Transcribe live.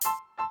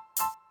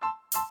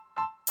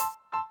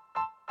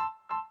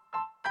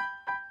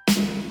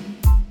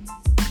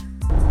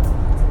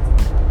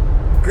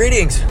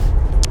Greetings.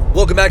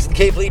 Welcome back to the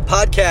Cape Lead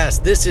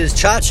Podcast. This is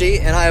Chachi,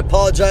 and I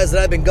apologize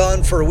that I've been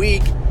gone for a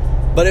week,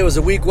 but it was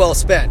a week well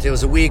spent. It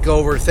was a week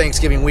over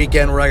Thanksgiving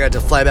weekend where I got to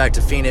fly back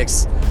to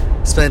Phoenix,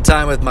 spend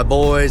time with my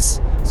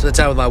boys, spend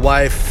time with my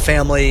wife,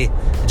 family,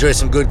 enjoy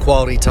some good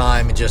quality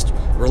time, and just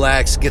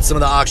relax, get some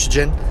of the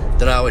oxygen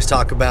that I always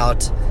talk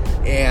about,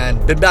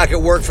 and been back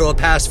at work for the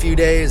past few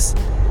days.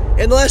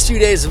 And the last few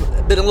days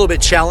have been a little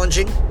bit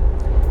challenging,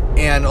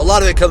 and a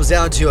lot of it comes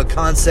down to a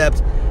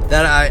concept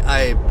that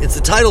it's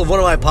the title of one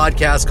of my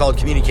podcasts called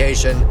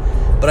Communication,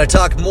 but I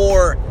talk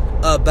more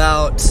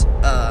about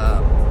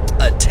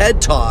a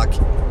TED Talk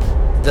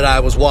that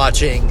I was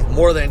watching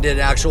more than I did an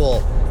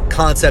actual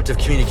concept of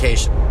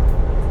communication.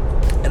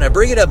 And I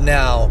bring it up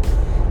now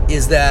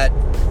is that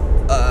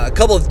a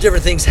couple of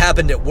different things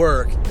happened at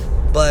work,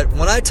 but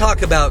when I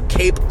talk about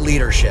CAPE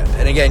leadership,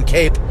 and again,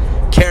 CAPE,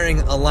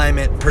 caring,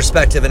 alignment,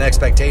 perspective, and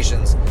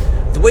expectations,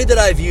 the way that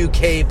I view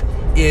CAPE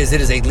is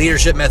it is a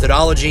leadership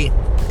methodology.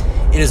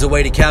 It is a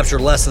way to capture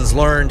lessons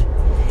learned,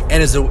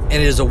 and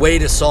it is a way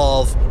to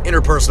solve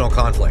interpersonal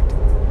conflict.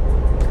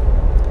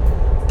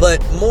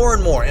 But more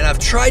and more, and I've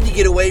tried to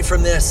get away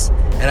from this,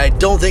 and I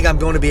don't think I'm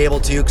going to be able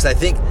to, because I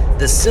think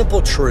the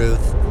simple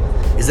truth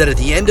is that at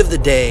the end of the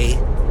day,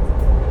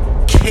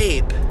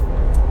 CAPE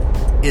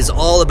is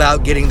all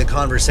about getting the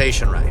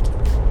conversation right.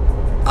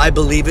 I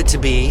believe it to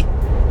be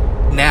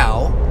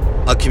now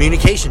a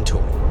communication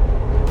tool.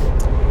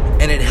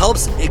 And it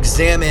helps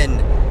examine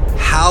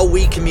how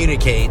we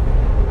communicate,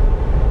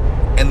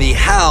 and the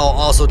how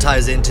also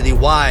ties into the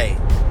why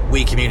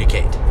we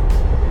communicate.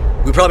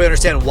 We probably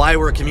understand why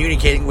we're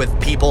communicating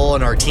with people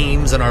and our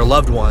teams and our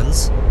loved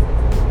ones,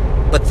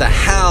 but the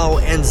how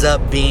ends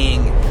up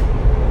being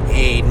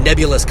a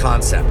nebulous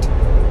concept.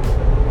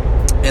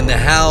 And the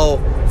how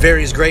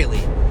varies greatly,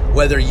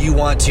 whether you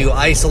want to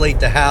isolate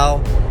the how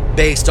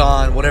based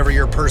on whatever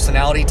your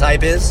personality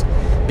type is,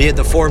 be it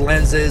the 4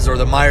 lenses or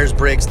the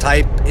Myers-Briggs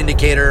type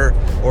indicator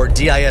or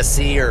DISC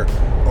or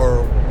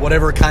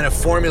whatever kind of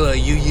formula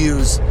you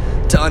use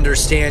to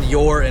understand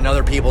your and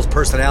other people's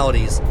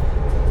personalities.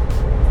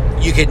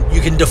 You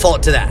can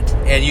default to that,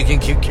 and you can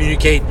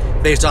communicate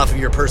based off of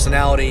your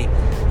personality.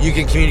 You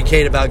can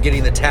communicate about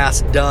getting the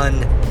task done.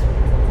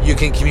 You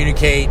can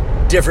communicate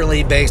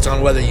differently based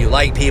on whether you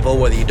like people,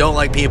 whether you don't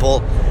like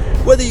people,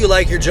 whether you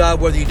like your job,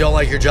 whether you don't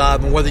like your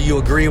job, and whether you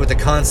agree with the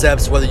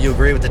concepts, whether you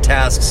agree with the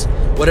tasks,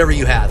 whatever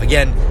you have.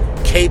 Again,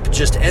 CAPE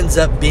just ends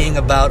up being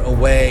about a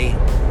way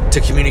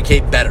to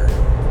communicate better.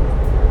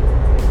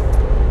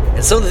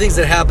 And some of the things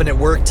that happened at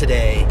work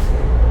today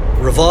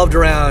revolved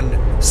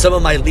around some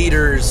of my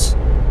leaders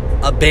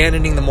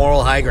abandoning the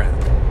moral high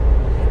ground.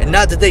 And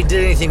not that they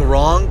did anything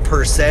wrong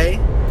per se,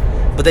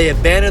 but they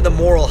abandoned the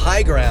moral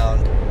high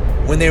ground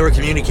when they were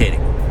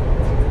communicating.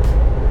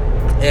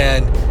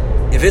 And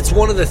if it's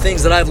one of the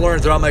things that I've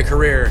learned throughout my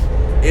career,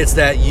 it's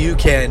that you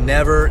can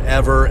never,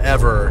 ever,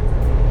 ever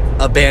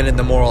abandon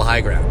the moral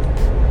high ground.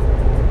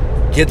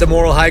 Get the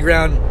moral high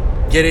ground,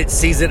 get it,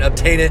 seize it,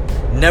 obtain it,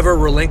 never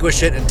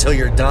relinquish it until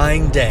your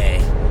dying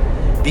day.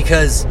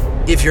 Because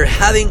if you're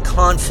having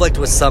conflict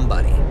with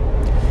somebody,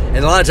 and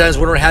a lot of times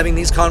when we're having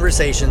these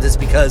conversations, it's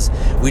because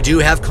we do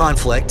have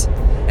conflict.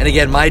 And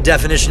again, my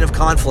definition of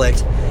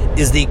conflict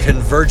is the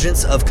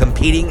convergence of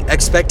competing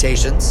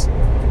expectations.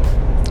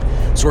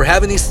 So we're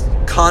having these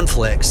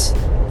conflicts,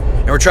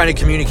 and we're trying to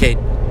communicate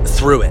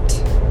through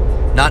it.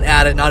 Not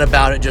at it, not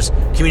about it, just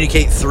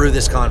communicate through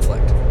this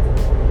conflict.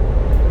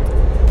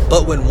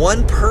 But when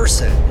one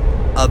person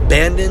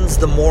abandons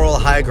the moral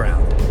high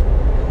ground,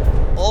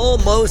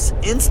 almost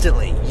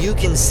instantly you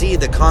can see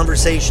the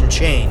conversation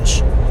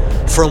change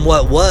from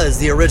what was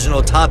the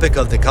original topic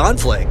of the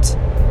conflict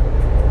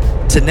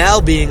to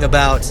now being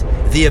about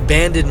the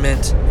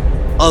abandonment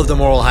of the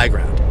moral high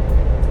ground.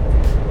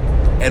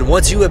 And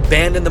once you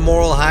abandon the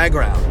moral high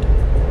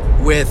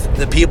ground with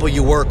the people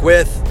you work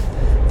with,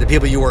 the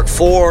people you work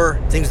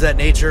for, things of that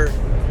nature,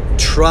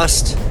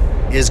 trust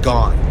is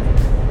gone.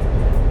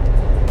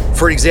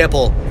 For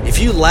example, if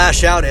you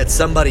lash out at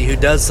somebody who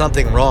does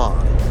something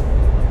wrong,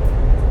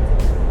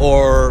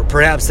 or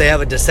perhaps they have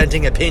a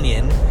dissenting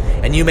opinion,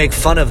 and you make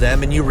fun of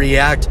them and you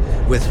react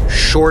with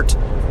short,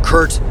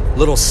 curt,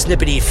 little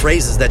snippety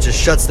phrases that just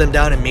shuts them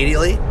down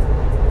immediately,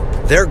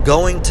 they're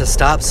going to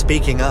stop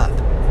speaking up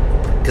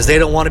because they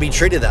don't want to be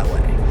treated that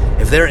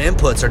way. If their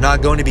inputs are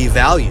not going to be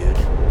valued,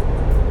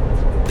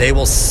 they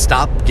will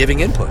stop giving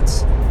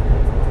inputs.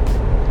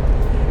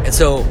 And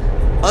so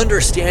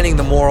understanding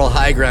the moral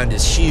high ground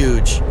is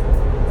huge,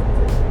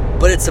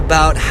 but it's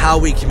about how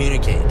we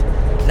communicate.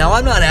 Now,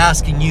 I'm not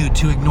asking you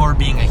to ignore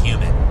being a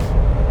human,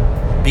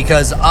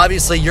 because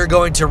obviously you're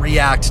going to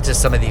react to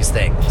some of these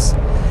things.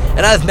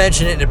 And I've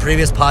mentioned it in a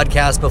previous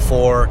podcast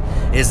before,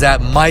 is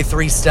that my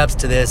 3 steps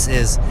to this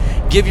is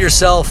give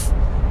yourself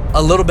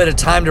a little bit of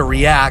time to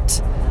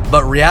react,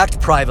 but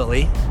react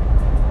privately,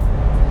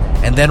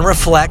 and then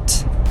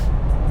reflect.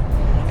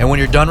 And when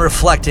you're done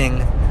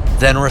reflecting,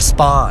 then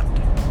respond.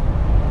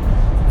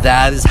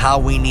 That is how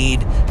we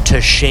need to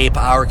shape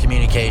our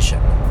communication.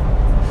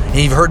 and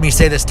you've heard me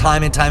say this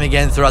time and time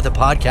again throughout the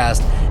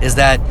podcast, is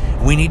that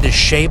we need to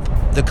shape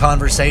the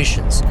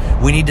conversations.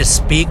 We need to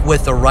speak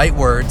with the right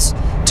words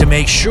to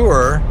make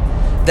sure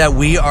that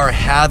we are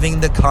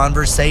having the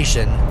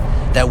conversation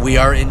that we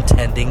are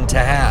intending to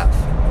have.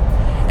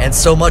 And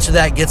so much of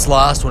that gets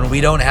lost when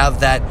we don't have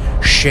that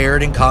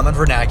shared and common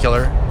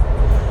vernacular,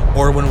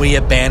 or when we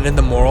abandon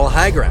the moral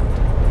high ground.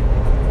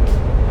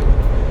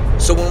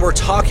 So when we're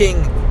talking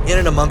in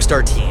and amongst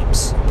our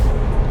teams,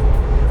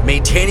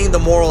 maintaining the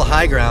moral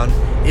high ground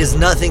is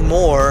nothing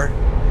more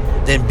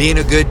than being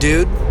a good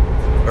dude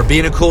or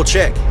being a cool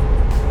chick.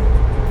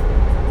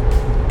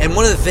 And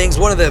one of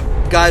the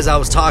guys I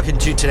was talking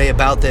to today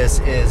about this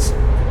is,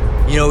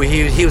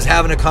 he was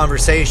having a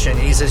conversation,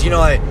 and he says,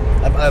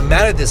 I'm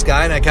mad at this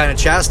guy, and I kind of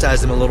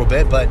chastised him a little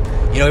bit, but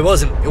it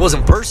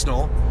wasn't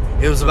personal.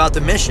 It was about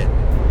the mission.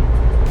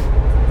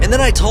 And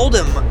then I told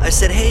him, I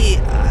said, hey,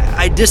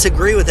 I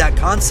disagree with that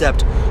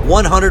concept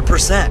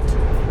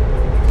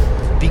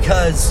 100%.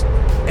 Because,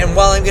 and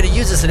while I'm going to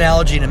use this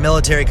analogy in a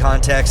military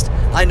context,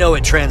 I know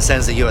it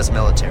transcends the U.S.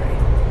 military.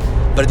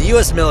 But in the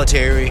U.S.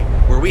 military,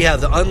 where we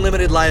have the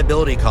unlimited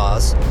liability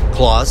clause,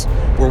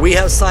 where we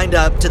have signed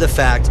up to the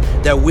fact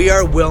that we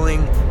are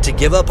willing to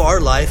give up our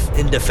life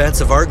in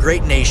defense of our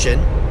great nation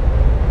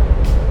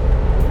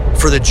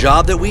for the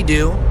job that we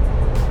do,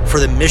 for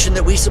the mission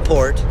that we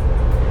support,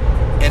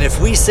 and if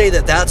we say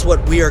that that's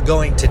what we are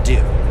going to do,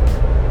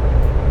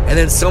 and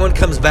then someone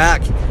comes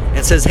back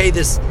and says, hey,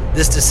 this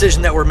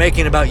decision that we're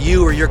making about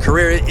you or your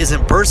career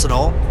isn't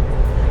personal,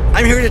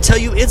 I'm here to tell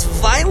you it's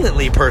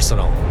violently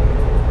personal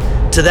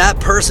to that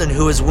person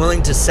who is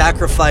willing to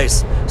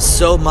sacrifice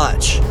so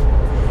much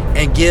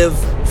and give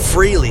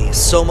freely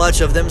so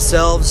much of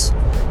themselves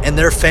and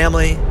their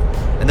family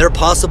and their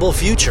possible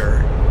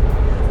future.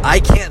 I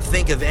can't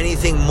think of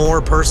anything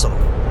more personal.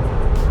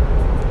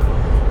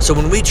 So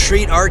when we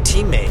treat our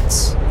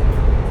teammates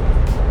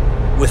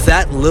with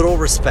that little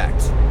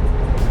respect,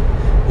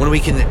 when we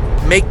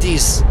can make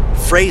these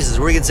phrases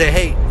where we can say,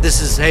 hey,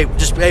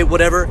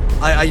 whatever,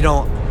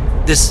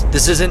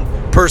 this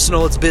isn't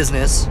personal, it's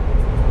business.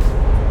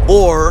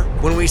 Or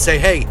when we say,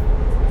 hey,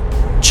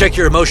 check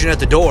your emotion at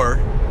the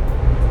door,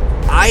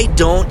 I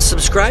don't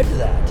subscribe to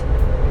that.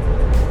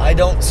 I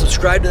don't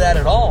subscribe to that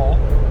at all,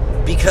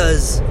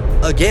 because,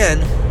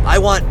 again, I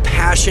want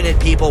passionate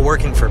people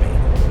working for me.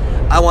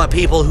 I want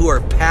people who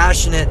are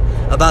passionate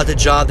about the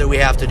job that we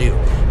have to do,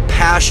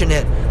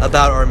 passionate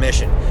about our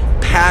mission,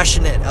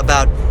 passionate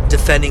about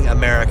defending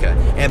America,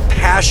 and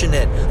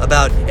passionate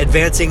about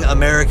advancing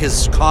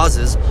America's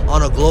causes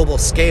on a global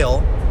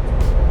scale.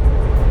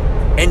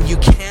 And you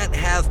can't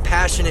have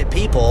passionate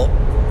people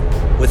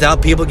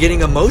without people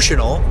getting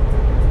emotional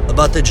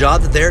about the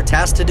job that they're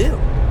tasked to do.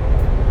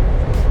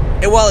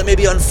 And while it may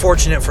be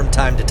unfortunate from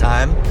time to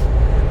time,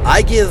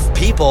 I give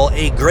people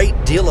a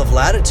great deal of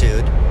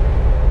latitude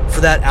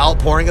for that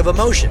outpouring of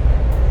emotion.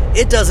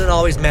 It doesn't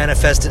always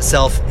manifest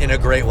itself in a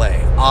great way.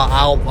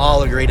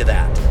 I'll agree to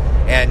that.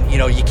 And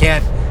you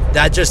can't.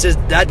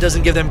 That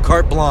doesn't give them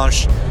carte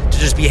blanche to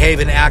just behave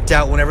and act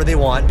out whenever they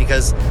want,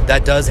 because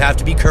that does have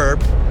to be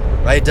curbed,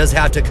 right? It does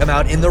have to come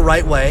out in the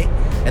right way,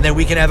 and then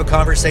we can have a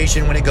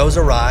conversation when it goes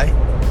awry.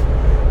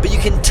 But you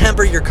can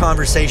temper your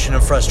conversation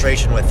of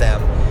frustration with them,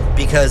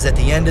 because at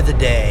the end of the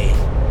day,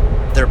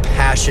 they're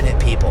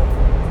passionate people,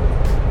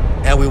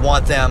 and we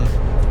want them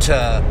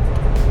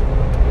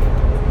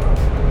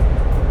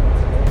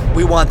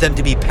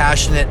to be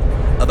passionate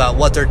about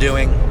what they're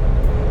doing,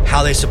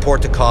 how they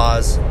support the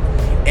cause.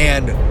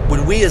 And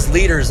when we as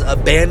leaders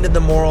abandon the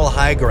moral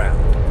high ground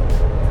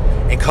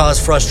and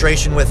cause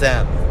frustration with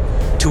them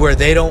to where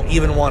they don't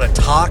even want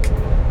to talk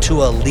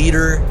to a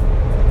leader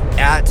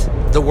at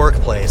the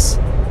workplace,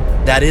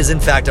 that is in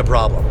fact a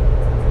problem.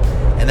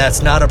 And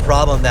that's not a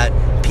problem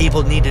that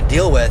people need to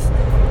deal with,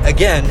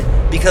 again,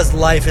 because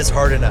life is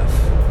hard enough.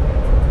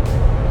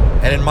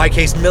 And in my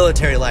case,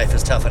 military life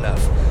is tough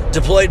enough.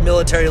 Deployed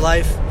military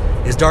life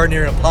is darn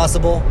near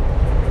impossible.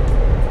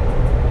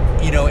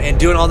 And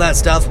doing all that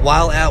stuff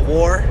while at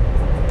war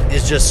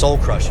is just soul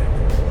crushing.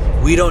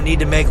 We don't need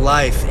to make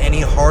life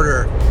any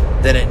harder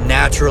than it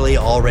naturally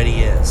already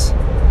is.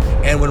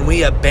 And when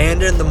we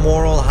abandon the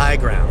moral high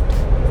ground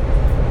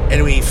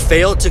and we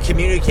fail to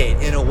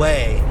communicate in a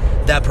way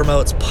that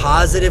promotes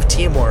positive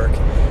teamwork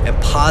and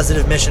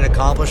positive mission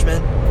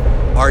accomplishment,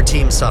 our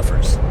team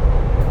suffers.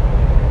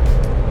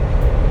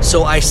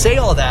 So I say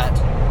all that,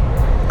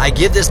 I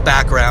give this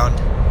background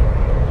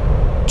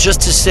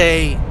just to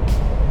say,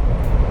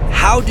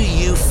 how do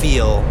you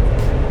feel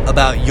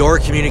about your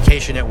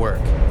communication at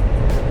work?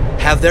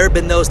 Have there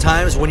been those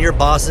times when your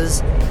bosses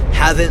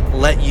haven't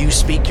let you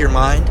speak your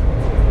mind?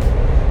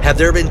 Have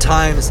there been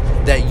times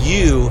that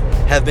you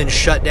have been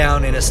shut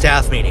down in a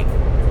staff meeting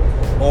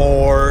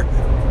or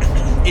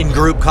in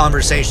group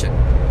conversation,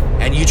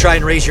 and you try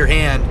and raise your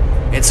hand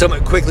and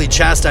someone quickly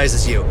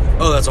chastises you?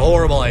 Oh, that's a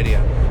horrible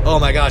idea. Oh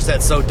my gosh,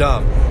 that's so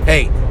dumb.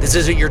 Hey, this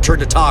isn't your turn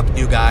to talk,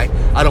 new guy.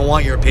 I don't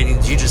want your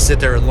opinions. You just sit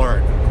there and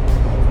learn.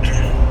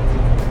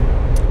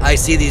 I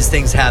see these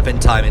things happen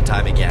time and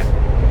time again.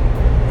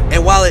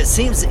 And while it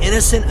seems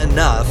innocent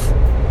enough,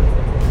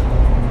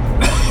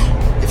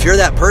 if you're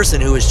that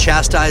person who is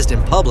chastised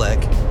in public,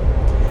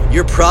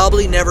 you're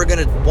probably never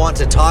going to want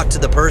to talk to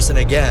the person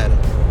again,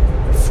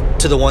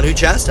 to the one who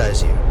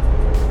chastised you,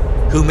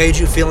 who made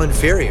you feel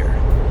inferior,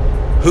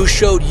 who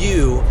showed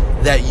you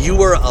that you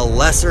were a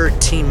lesser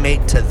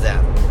teammate to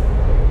them.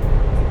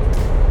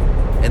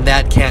 And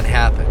that can't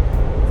happen.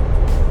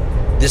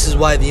 This is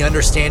why the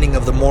understanding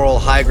of the moral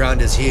high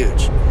ground is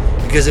huge.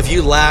 Because if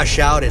you lash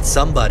out at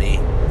somebody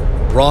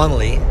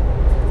wrongly,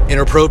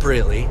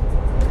 inappropriately,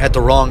 at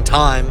the wrong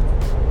time,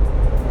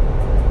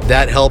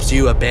 that helps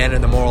you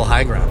abandon the moral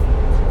high ground.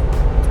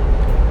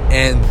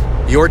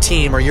 And your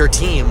team or your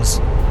teams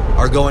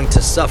are going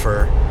to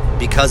suffer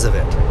because of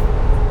it.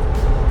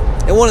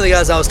 And one of the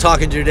guys I was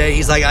talking to today,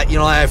 he's like,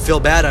 I feel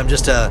bad. I'm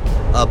just a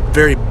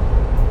very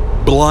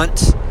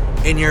blunt,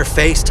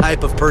 in-your-face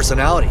type of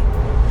personality.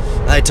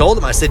 And I told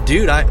him, I said,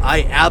 dude,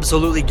 I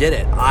absolutely get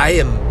it. I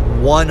am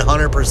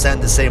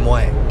 100% the same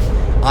way.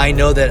 I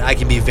know that I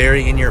can be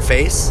very in your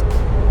face.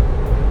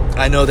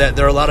 I know that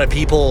there are a lot of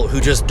people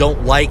who just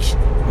don't like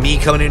me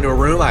coming into a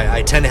room.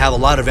 I tend to have a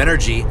lot of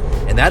energy,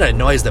 and that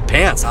annoys the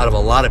pants out of a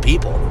lot of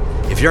people.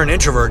 If you're an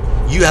introvert,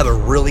 you have a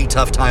really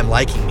tough time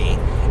liking me,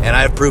 and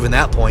I've proven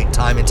that point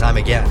time and time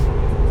again.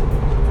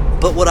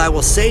 But what I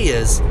will say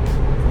is,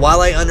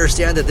 while I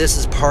understand that this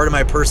is part of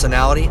my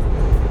personality,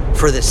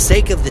 for the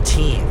sake of the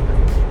team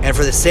and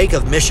for the sake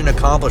of mission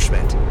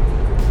accomplishment,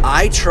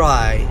 I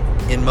try,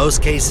 in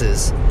most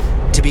cases,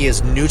 to be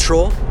as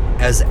neutral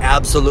as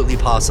absolutely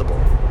possible.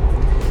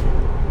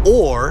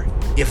 Or,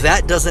 if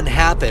that doesn't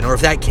happen, or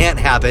if that can't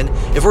happen,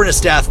 if we're in a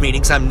staff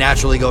meeting, so I'm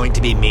naturally going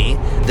to be me,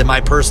 then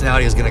my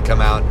personality is going to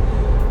come out.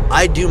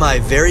 I do my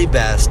very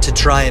best to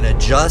try and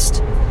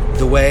adjust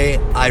the way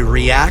I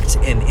react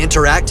and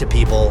interact to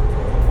people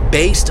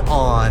based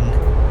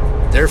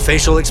on their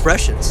facial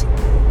expressions,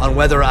 on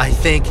whether I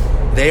think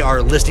they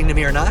are listening to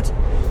me or not,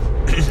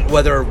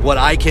 whether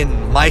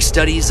my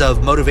studies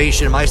of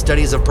motivation, my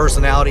studies of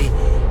personality,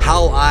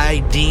 how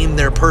I deem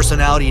their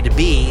personality to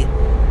be,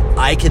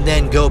 I can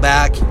then go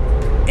back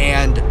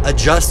and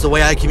adjust the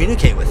way I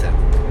communicate with them.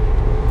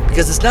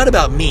 Because it's not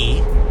about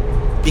me,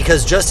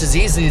 because just as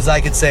easily as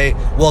I could say,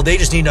 well, they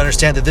just need to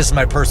understand that this is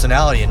my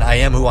personality and I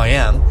am who I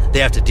am, they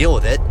have to deal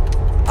with it.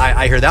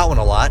 I hear that one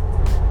a lot.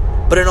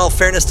 But in all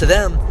fairness to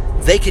them,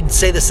 they could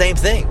say the same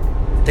thing.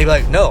 They'd be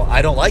like, no,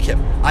 I don't like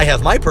him. I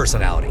have my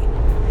personality.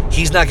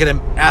 He's not going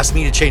to ask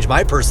me to change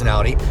my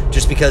personality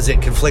just because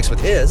it conflicts with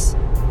his.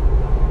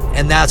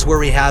 And that's where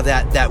we have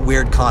that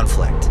weird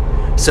conflict.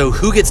 So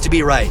who gets to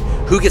be right?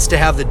 Who gets to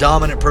have the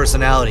dominant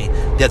personality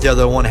that the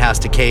other one has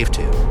to cave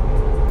to?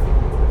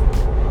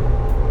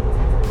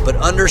 But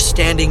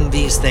understanding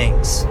these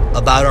things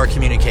about our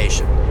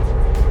communication.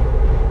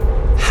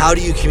 How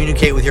do you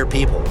communicate with your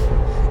people?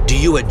 Do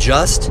you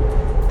adjust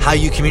how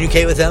you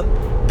communicate with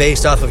them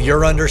based off of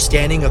your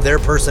understanding of their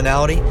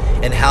personality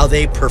and how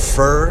they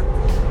prefer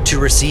to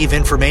receive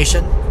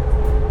information?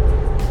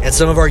 And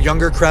some of our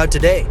younger crowd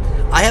today,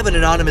 I have an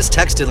anonymous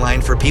text-in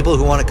line for people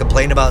who want to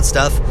complain about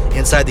stuff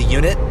inside the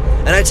unit.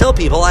 And I tell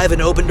people I have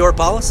an open door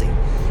policy.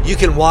 You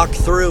can walk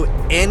through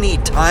any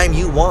time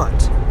you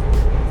want.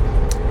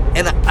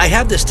 And I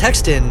have this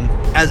text-in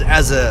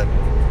as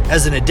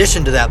an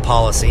addition to that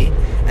policy.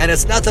 And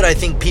it's not that I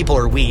think people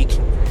are weak.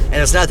 And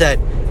it's not that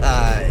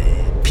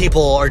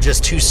people are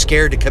just too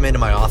scared to come into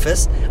my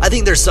office. I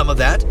think there's some of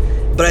that.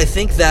 But I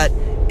think that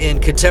in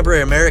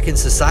contemporary American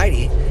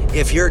society,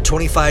 if you're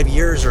 25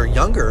 years or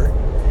younger,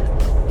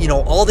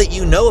 all that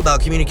you know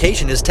about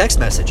communication is text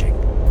messaging.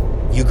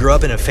 You grew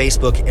up in a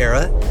Facebook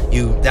era.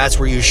 That's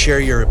where you share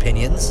your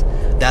opinions.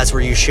 That's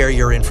where you share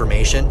your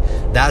information.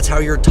 That's how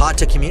you're taught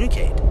to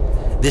communicate.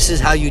 This is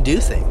how you do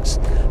things.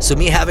 So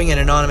me having an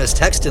anonymous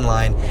text-in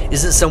line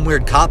isn't some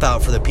weird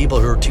cop-out for the people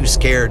who are too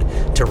scared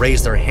to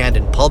raise their hand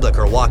in public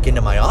or walk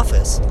into my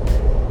office.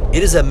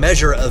 It is a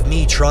measure of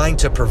me trying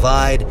to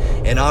provide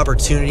an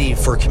opportunity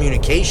for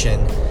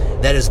communication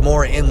that is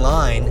more in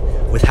line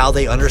with how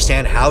they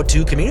understand how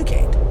to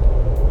communicate.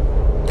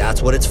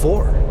 That's what it's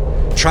for.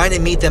 Trying to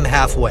meet them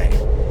halfway.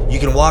 You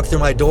can walk through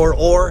my door,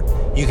 or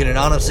you can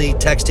anonymously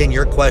text in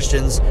your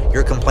questions,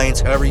 your complaints,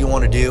 however you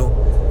want to do.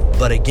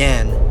 But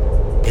again,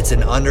 it's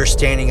an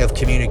understanding of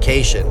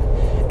communication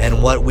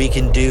and what we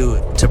can do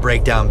to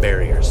break down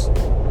barriers.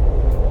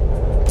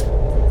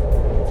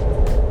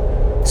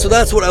 So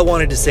that's what I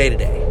wanted to say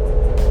today.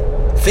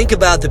 Think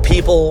about the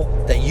people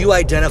that you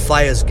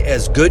identify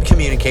as good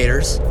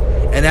communicators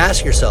and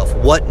ask yourself,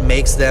 what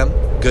makes them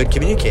good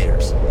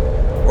communicators?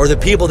 Or the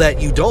people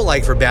that you don't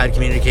like for bad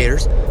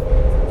communicators,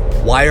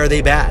 why are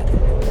they bad?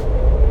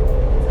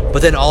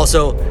 But then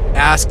also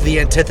ask the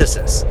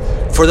antithesis.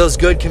 For those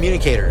good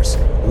communicators,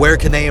 where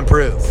can they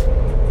improve?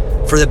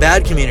 For the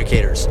bad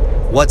communicators,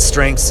 what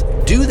strengths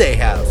do they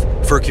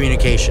have for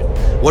communication?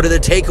 What are the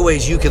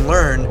takeaways you can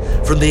learn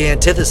from the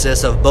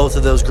antithesis of both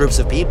of those groups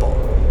of people?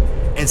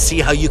 And see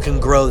how you can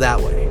grow that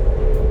way.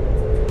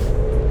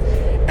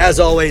 As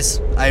always,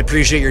 I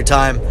appreciate your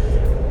time.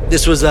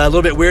 This was a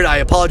little bit weird. I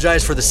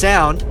apologize for the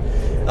sound.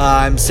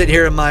 I'm sitting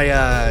here in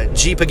my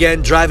Jeep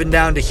again, driving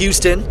down to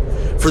Houston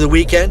for the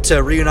weekend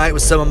to reunite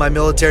with some of my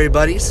military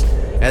buddies.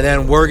 And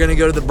then we're going to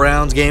go to the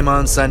Browns game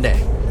on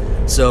Sunday.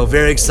 So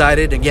very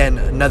excited. Again,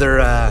 another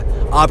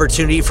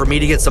opportunity for me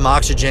to get some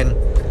oxygen.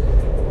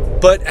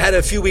 But had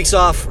a few weeks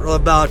off,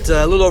 about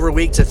a little over a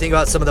week, to think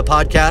about some of the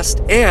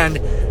podcast.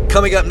 And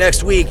coming up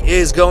next week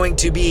is going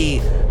to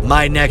be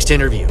my next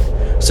interview.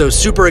 So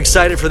super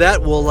excited for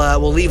that.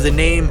 We'll leave the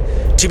name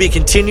to be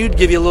continued,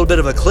 give you a little bit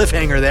of a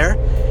cliffhanger there.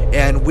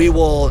 And we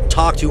will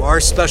talk to our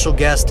special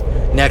guest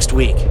next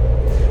week.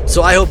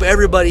 So I hope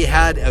everybody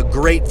had a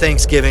great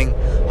Thanksgiving.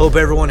 Hope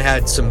everyone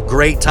had some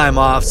great time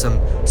off,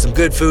 some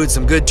good food,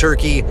 some good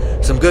turkey,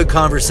 some good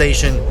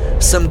conversation,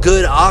 some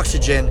good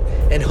oxygen,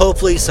 and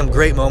hopefully some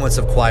great moments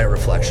of quiet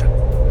reflection.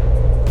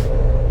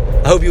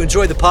 I hope you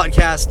enjoyed the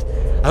podcast.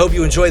 I hope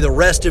you enjoy the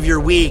rest of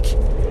your week.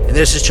 And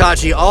this is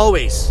Chachi,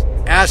 always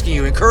asking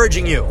you,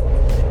 encouraging you,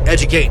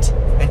 educate,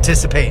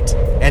 anticipate,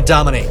 and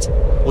dominate.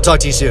 We'll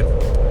talk to you soon.